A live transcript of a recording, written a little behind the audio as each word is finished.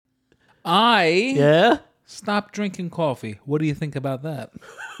Yeah? Stop drinking coffee. What do you think about that?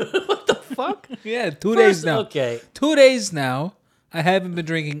 What the fuck? Yeah, 2 days now. Okay. 2 days now, I haven't been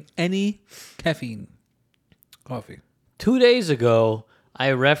drinking any caffeine coffee. 2 days ago,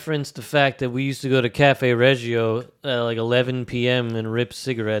 I referenced the fact that we used to go to Cafe Reggio at like 11 p.m. and rip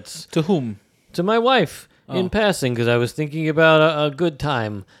cigarettes To whom? to my wife in passing because I was thinking about a good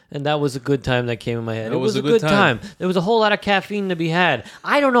time, and that was a good time that came in my head. That It was a good time. There was a whole lot of caffeine to be had.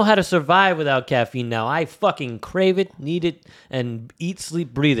 I don't know how to survive without caffeine now. I fucking crave it, need it, and eat,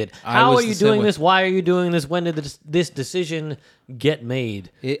 sleep, breathe it. How was are you the same doing way. this? Why are you doing this? When did this decision get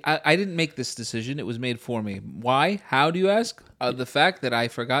made? I didn't make this decision. It was made for me. Why? How do you ask? The fact that I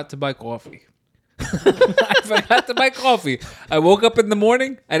forgot to buy coffee. I forgot to buy coffee. I woke up in the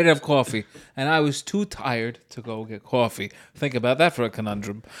morning, I didn't have coffee. And I was too tired to go get coffee. Think about that for a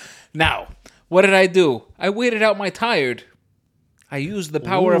conundrum. Now, what did I do? I waited out my tired. I used the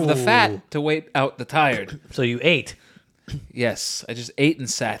power of the Ooh. fat to wait out the tired. So you ate. Yes, I just ate and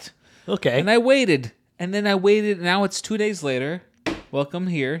sat. Okay. And I waited. And then I waited. Now it's 2 days later. Welcome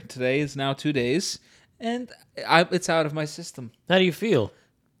here. Today is now 2 days. And it's out of my system. How do you feel?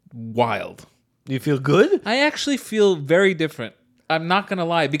 Wild. Do you feel good? I actually feel very different. I'm not going to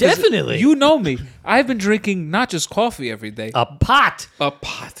lie. Because Definitely. You know me. I've been drinking not just coffee every day. A pot. A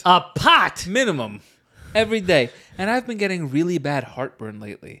pot. A pot. Minimum. Every day. And I've been getting really bad heartburn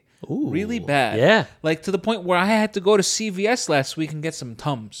lately. Ooh, really bad. yeah. Like to the point where I had to go to CVS last week and get some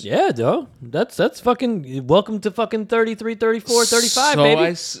Tums. Yeah, though. That's fucking welcome to fucking 33, 34, 35, so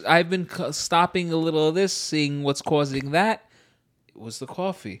baby. I've been stopping a little of this, seeing what's causing that. It was the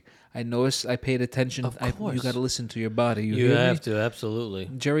coffee. I noticed. I paid attention. Of course. You got to listen to your body. You You hear have me? to,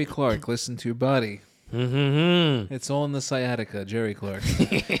 absolutely. Jerry Clark, listen to your body. Mm-hmm. It's all in the sciatica, Jerry Clark.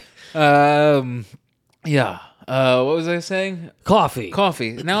 Yeah. What was I saying? Coffee.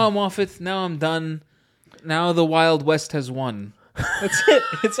 Coffee. Now I'm off it. Now I'm done. Now the Wild West has won. That's it.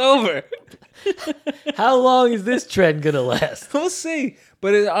 It's over. How long is this trend going to last? We'll see.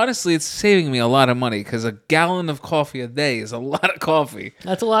 But honestly, it's saving me a lot of money because a gallon of coffee a day is a lot of coffee.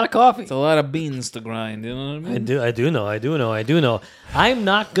 That's a lot of coffee. It's a lot of beans to grind. You know what I mean? I do know. I'm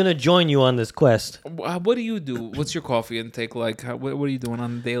not going to join you on this quest. What do you do? What's your coffee intake like? What are you doing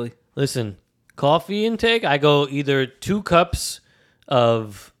on the daily? Listen, coffee intake, I go either 2 cups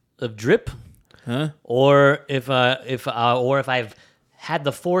of drip, Huh? or if I've had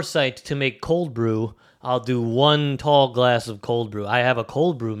the foresight to make cold brew, I'll do 1 tall glass of cold brew. I have a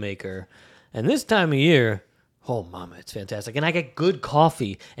cold brew maker, and this time of year, oh mama, it's fantastic. And I get good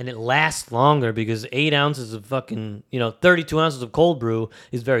coffee, and it lasts longer because 8 ounces of 32 ounces of cold brew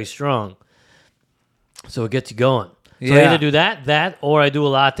is very strong. So it gets you going. So I Yeah. either do that, or I do a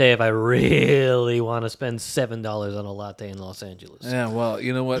latte if I really want to spend $7 on a latte in Los Angeles. Yeah, well,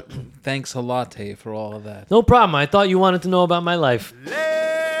 you know what? Thanks a latte for all of that. No problem. I thought you wanted to know about my life.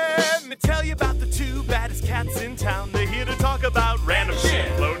 Let me tell you about the 2 baddest cats in town. They're here to talk about random shit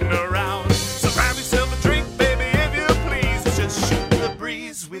floating around. So grab yourself a drink, baby, if you please. It's just shooting the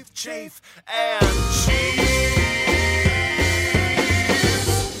breeze with Chafe and Cheese.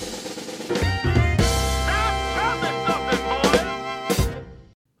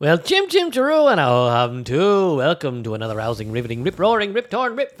 Well, Chim Chiru, and I'll have him too. Welcome to another rousing, riveting, rip-roaring,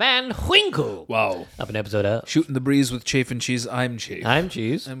 rip-torn, rip-fan, Whinkle. Wow. Up an episode of Shooting the breeze with Chafe and Cheese. I'm Chafe. I'm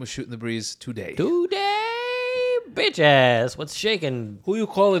Cheese. And we're shooting the breeze today. Today, bitch ass. What's shaking? Who you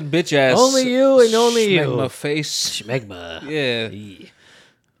calling bitch ass? Only you and only you. My face. Schmegma. Yeah.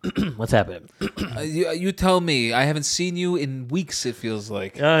 What's happening? You tell me. I haven't seen you in weeks. It feels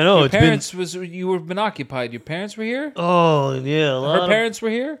like. I know, Your it's parents you were been occupied. Your parents were here. Oh, yeah. Her parents were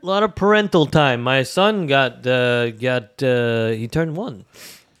here. A lot of parental time. My son he turned 1.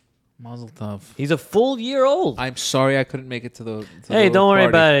 Mazel tov. He's a full year old. I'm sorry I couldn't make it to the. Hey, don't worry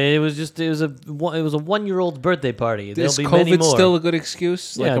about it. It was a 1-year-old's birthday party. Is There'll be many COVID more. still a good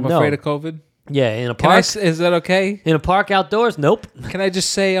excuse? Like Yeah, I'm no. afraid of COVID. Yeah, in a Can I, park. is that okay? In a park outdoors? Nope. Can I just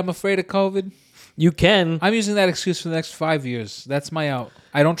say I'm afraid of COVID? You can. I'm using that excuse for the next 5 years. That's my out.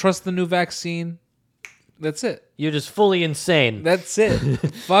 I don't trust the new vaccine. That's it. You're just fully insane. That's it.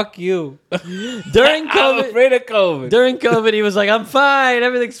 Fuck you. During I'm COVID, afraid of COVID. during COVID, he was like, "I'm fine.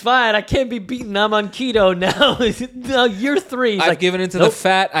 Everything's fine. I can't be beaten. I'm on keto now." Now year 3. He's I've like, given into nope. the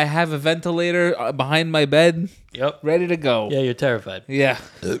fat. I have a ventilator behind my bed, Yep. ready to go. Yeah, you're terrified. Yeah.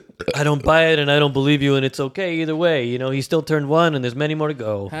 I don't buy it, and I don't believe you, and it's okay either way. You know, he still turned 1, and there's many more to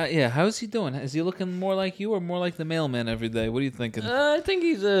go. How's he doing? Is he looking more like you or more like the mailman every day? What are you thinking? I think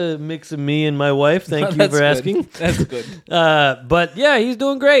he's a mix of me and my wife. Thank you That's for good. asking. That's good. But yeah, he's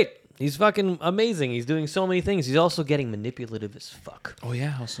doing great. He's fucking amazing. He's doing so many things. He's also getting manipulative as fuck Oh yeah,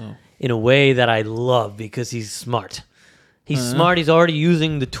 how so? in a way that I love because he's smart. He's smart. He's already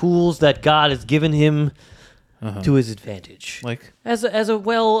using the tools that God has given him to his advantage. Like, As a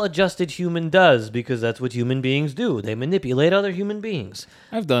well-adjusted human does, because that's what human beings do. They manipulate other human beings.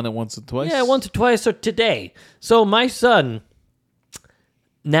 I've done it once or twice. Yeah, once or twice or today. So my son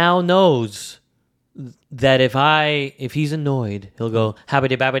now knows that if he's annoyed, he'll go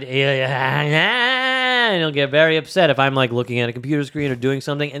habbity babbity and he'll get very upset if I'm like looking at a computer screen or doing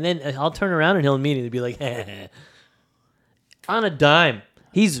something, and then I'll turn around and he'll immediately be like on a dime.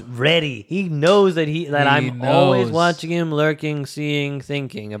 He's ready. He knows that I'm always knows. watching him, lurking, seeing,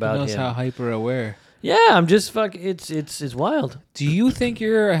 thinking about He knows him. how hyper aware. Yeah, I'm just it's wild. Do you think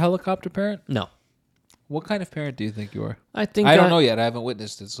you're a helicopter parent? No. What kind of parent do you think you are? I think I don't know yet. I haven't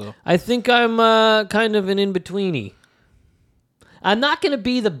witnessed it, so. I think I'm kind of an in-betweeny. I'm not going to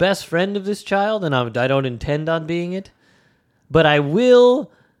be the best friend of this child, and I don't intend on being it. But I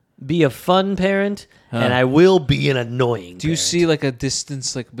will be a fun parent, and I will be an annoying Do you parent. see like a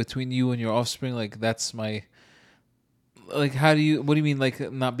distance like between you and your offspring? Like that's my. Like what do you mean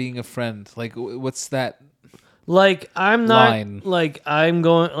like not being a friend? Like what's that? Like, I'm not... Line. Like, I'm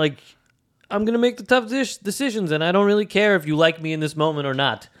going to make the tough decisions, and I don't really care if you like me in this moment or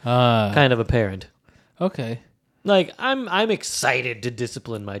not. Kind of a parent. Okay. Like, I'm excited to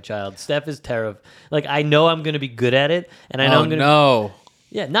discipline my child. Steph is terrified. Like, I know I'm going to be good at it, and I know I'm going to... no.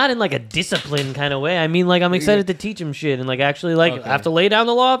 Yeah, not in like a discipline kind of way. I mean, like, I'm excited to teach him shit and like actually like I have to lay down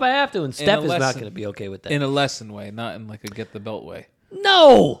the law if I have to. And Steph is not lesson. going to be okay with that. In a lesson way, not in like a get the belt way.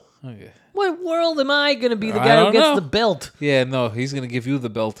 No. Okay. What world am I going to be the I guy who don't gets know. the belt? Yeah, no, he's gonna give you the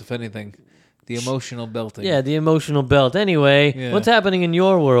belt if anything, the emotional belting. Yeah, the emotional belt. Anyway, Yeah. what's happening in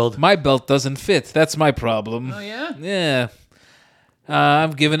your world? My belt doesn't fit. That's my problem. Oh yeah. Yeah.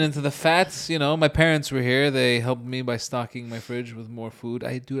 I'm giving into the fats. You know, my parents were here. They helped me by stocking my fridge with more food.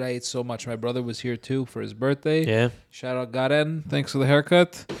 I ate so much. My brother was here too for his birthday. Yeah. Shout out Garen. Thanks for the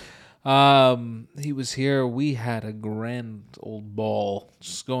haircut. He was here. We had a grand old ball,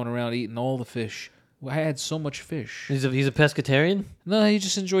 just going around eating all the fish. I had so much fish. He's a pescatarian. No, he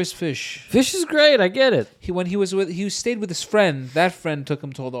just enjoys fish. Fish is great. I get it. He stayed with his friend. That friend took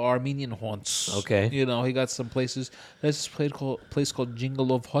him to all the Armenian haunts. Okay. You know, he got some places. There's this place called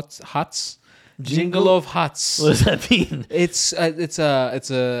Jingle of Huts. Jingle? Jingle of Huts. What does that mean? It's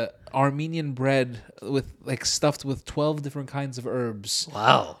a Armenian bread with like stuffed with 12 different kinds of herbs.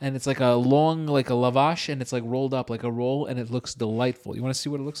 Wow. And it's like a long, like a lavash, and it's like rolled up like a roll, and it looks delightful. You want to see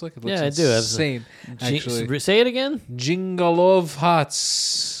what it looks like? It looks Yeah, I do. insane. Actually, Say it again. Jingle of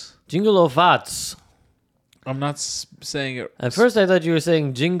Huts. Jingle of Hots. I'm not saying it. At first, I thought you were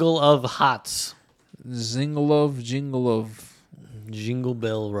saying Jingle of Hots. Jingle of. Jingle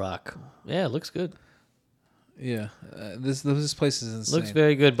Bell Rock. Yeah, it looks good. Yeah, this place is insane. Looks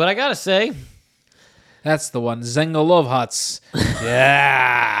very good. But I gotta say, That's the one. Zengalov Huts.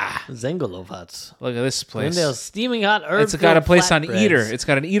 Yeah. Zengolov Huts. Look at this place. Glendale's steaming hot herbs. It's got a place on Eater. It's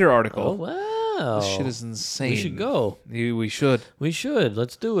got an Eater article. Oh wow. This shit is insane. We should go. We should. We should.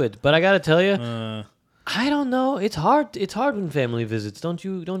 Let's do it. But I gotta tell you, I don't know. It's hard. It's hard when family visits. Don't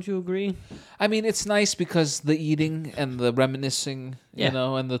you agree? I mean, it's nice because the eating and the reminiscing, Yeah. you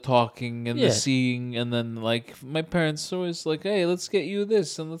know, and the talking and Yeah. the seeing, and then like my parents always like, hey, let's get you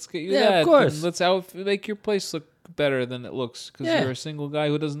this and let's get you Yeah, of that. course. And let's make your place look better than it looks because Yeah. you're a single guy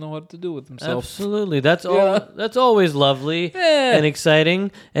who doesn't know what to do with himself. Absolutely. That's all. Yeah. That's always lovely Yeah. and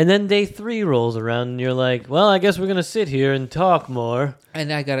exciting. And then day 3 rolls around, and you're like, well, I guess we're gonna sit here and talk more.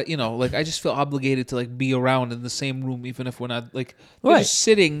 And I gotta, like I just feel obligated to like be around in the same room, even if we're not like they're Right. just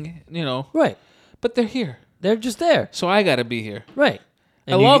sitting, Right. but they're here, They're just there. so I gotta be here. Right.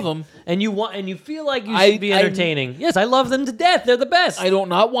 I love them. And you feel like you I- should be I- entertaining. Yes, I love them to death. They're the best. I don't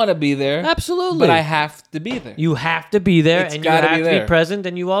not want to be there, Absolutely. but I have to be there. You have to be there, It's and you gotta have be to be there. present,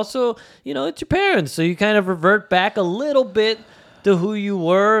 and you also, it's your parents, so you kind of revert back a little bit to who you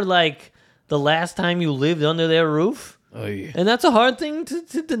were, like the last time you lived under their roof, Oh yeah, and that's a hard thing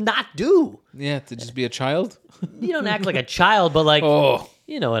to not do. yeah, to just be a child. You don't act like a child, but like, Oh,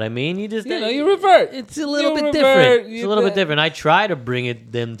 you know what I mean. You just, you revert. It's a little You bit revert. different. It's You a little bit bet. different. I try to bring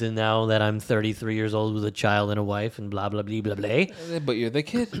them to now that I'm 33 years old with a child and a wife and blah blah blah blah blah. But you're the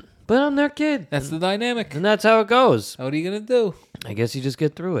kid. But I'm their kid, That's the dynamic. and that's how it goes. What are you gonna do? I guess you just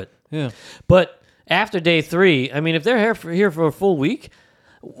get through it. Yeah. But after day 3, I mean, if they're here for a full week,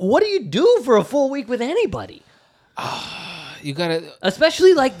 what do you do for a full week with anybody? You gotta.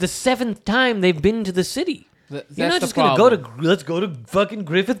 Especially like the 7th time they've been to the city. You're That's not the just gonna let's go to fucking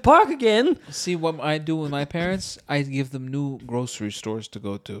Griffith Park again. See what I do with my parents? I give them new grocery stores to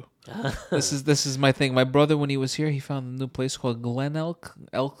go to. This is my thing. My brother, when he was here, he found a new place called Glen Elk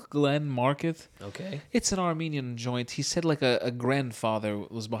Glen Market. Okay. It's an Armenian joint. He said like a grandfather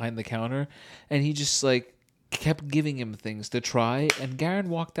was behind the counter, and he just like kept giving him things to try. And Garen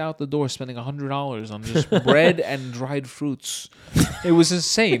walked out the door spending $100 on just bread and dried fruits. It was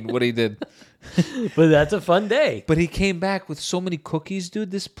insane what he did. But that's a fun day. But he came back with so many cookies, dude.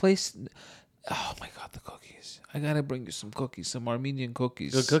 This place, oh my god, the cookies! I gotta bring you some cookies, some Armenian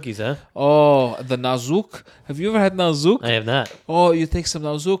cookies. Good cookies, huh? Oh, the nazuk. Have you ever had nazuk? I have not. Oh, you take some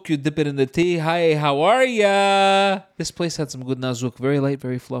nazuk, you dip it in the tea. Hi, how are ya? This place had some good nazuk. Very light,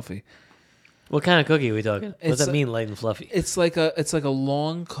 very fluffy. What kind of cookie are we talking? What does It's that mean, light and fluffy? It's like a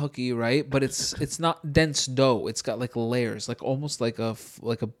long cookie, right? But it's not dense dough. It's got like layers, like almost like a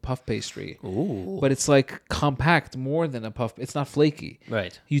puff pastry. Ooh. But it's like compact more than a puff. It's not flaky.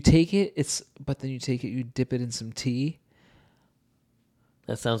 Right. You take it, but then you take it, you dip it in some tea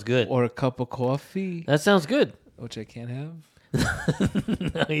That sounds good. or a cup of coffee, That sounds good. which I can't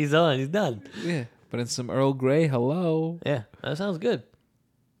have. No, he's on. He's done. Yeah, but in some Earl Grey, hello. Yeah, that sounds good.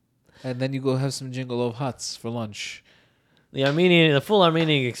 And then you go have some Jingle of Huts for lunch. The full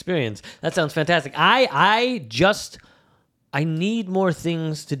Armenian experience. That sounds fantastic. I need more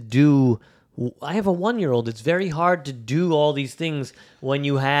things to do. I have a 1-year-old. It's very hard to do all these things when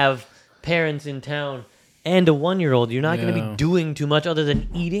you have parents in town and a 1-year-old. You're not going to Yeah. be doing too much other than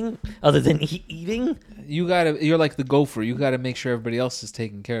eating. Eating. You're like the gopher. You gotta make sure everybody else is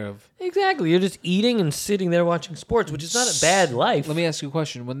taken care of. Exactly. You're just eating and sitting there watching sports, which is not a bad life. Let me ask you a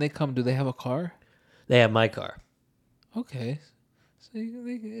question. When they come, do they have a car? They have my car. Okay. So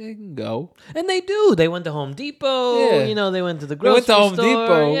they can go. And they do. They went to Home Depot. Yeah. They went to the They grocery went to Home store.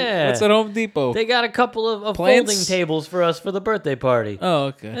 Depot. Yeah. What's at Home Depot? They got a couple of Plants? folding tables for us for the birthday party. Oh,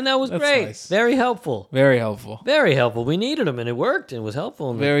 okay. And that was That's great. nice. Very helpful. Very helpful. Very helpful. We needed them, and it worked. And it was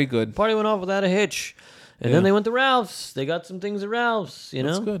helpful. And Very the good. party went off without a hitch. And Yeah. then they went to Ralph's. They got some things at Ralph's,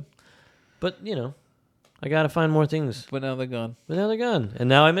 That's good. But, I got to find more things. But now they're gone. But now they're gone. And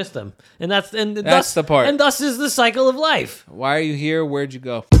now I miss them. And that's That's the part. And thus is the cycle of life. Why are you here? Where'd you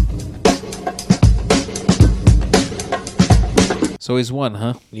go? So he's won,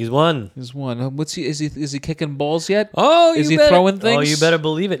 huh? He's won. He's won. What's he? Is he kicking balls yet? Oh, Is you he better, throwing Oh, things? you better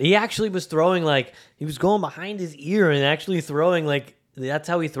believe it. He actually was throwing he was going behind his ear and actually throwing that's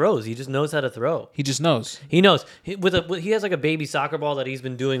how he throws. He just knows how to throw. He just knows. He knows. He has like a baby soccer ball that he's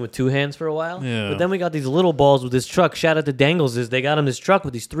been doing with 2 hands for a while. Yeah. But then we got these little balls with this truck. Shout out to Dangles. They got him this truck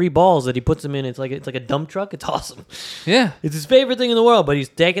with these 3 balls that he puts them in. It's like a dump truck. It's awesome. Yeah. It's his favorite thing in the world. But he's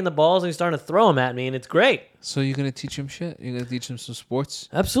taking the balls and he's starting to throw them at me, and it's great. So you're gonna teach him shit? You're gonna teach him some sports?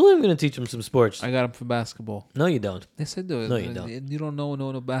 Absolutely, I'm going to teach him some sports. I got him for basketball. No, you don't. Yes, I do. No, you don't. You don't know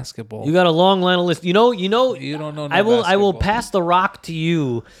no basketball. You got a long line of lists. You know. You don't know. No I will basketball. pass the rock to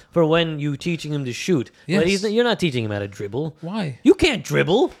you for when you teaching him to shoot. But Yes. you're not teaching him how to dribble. Why? You can't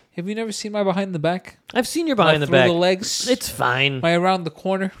dribble. Have you never seen my behind the back? I've seen your behind the through back. the legs? It's fine. My around the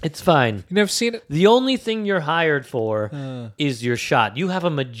corner? It's fine. You never seen it? The only thing you're hired for is your shot. You have a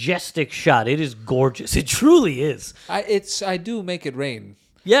majestic shot. It is gorgeous. It truly is. I do make it rain.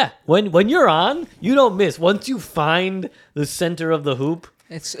 Yeah. When you're on, you don't miss. Once you find the center of the hoop,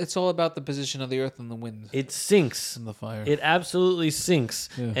 It's all about the position of the earth and the wind it sinks. and the fire. It absolutely sinks,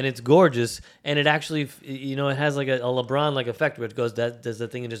 Yeah. and it's gorgeous. And it actually, it has like a LeBron like effect where it goes does the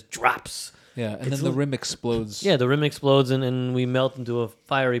thing and just drops. yeah, and it's then the li- rim explodes. Yeah, the rim explodes and we melt into a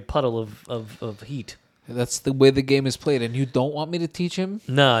fiery puddle of heat. That's the way the game is played, and you don't want me to teach him?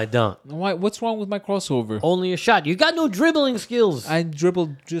 No, I don't. Why? What's wrong with my crossover? Only a shot. You got no dribbling skills. I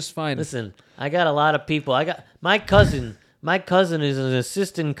dribbled just fine. Listen, I got a lot of people. I got my cousin. My cousin is an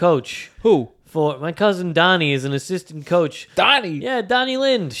assistant coach. Who? For my cousin Donnie is an assistant coach. Donnie. Yeah, Donnie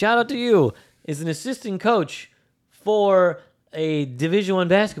Lind. Shout out to you. Is an assistant coach for a Division I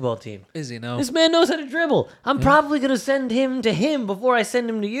basketball team. Is he now? This man knows how to dribble. I'm probably gonna send him to him before I send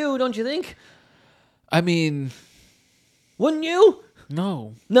him to you. Don't you think? I mean, Wouldn't you?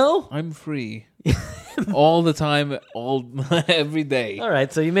 no. No. I'm free. All the time, every day. All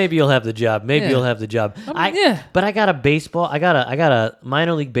right, so maybe you'll have the job. Maybe Yeah. you'll have the job. yeah. But I got a baseball. I got a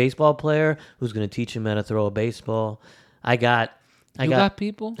minor league baseball player who's gonna teach him how to throw a baseball. I got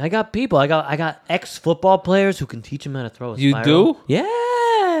people? I got people. I got ex football players who can teach him how to throw a You spiral. do?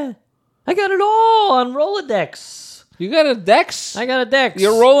 Yeah. I got it all on Rolodex. You got a Dex? I got a Dex.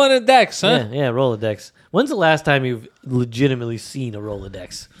 You're rolling a Dex, huh? Yeah, Rolodex. When's the last time you've legitimately seen a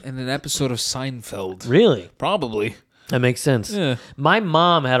Rolodex? In an episode of Seinfeld. Really? Probably. That makes sense. Yeah. My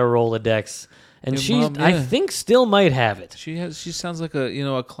mom had a Rolodex, and Your she's mom, I yeah. think still might have it. She sounds like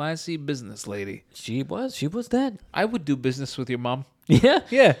a classy business lady. She was that. I would do business with your mom. Yeah?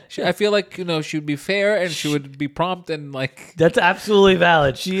 Yeah, I feel like she would be fair and she would be prompt and like. That's absolutely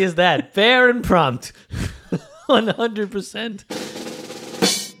valid. She is that. Fair and prompt. 100%.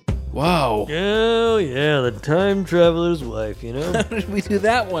 Wow. Oh, yeah, the time traveler's wife, How did we do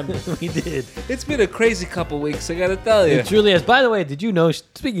that one? We did. It's been a crazy couple weeks, I gotta tell you. It truly is. By the way, did you know,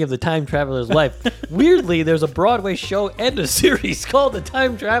 speaking of the time traveler's wife, weirdly, there's a Broadway show and a series called The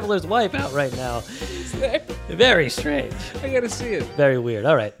Time Traveler's Wife out right now. Very strange. I gotta see it. Very weird.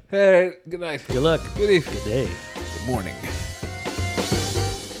 All right. All right, good night. Good luck. Good evening. Good day. Good morning.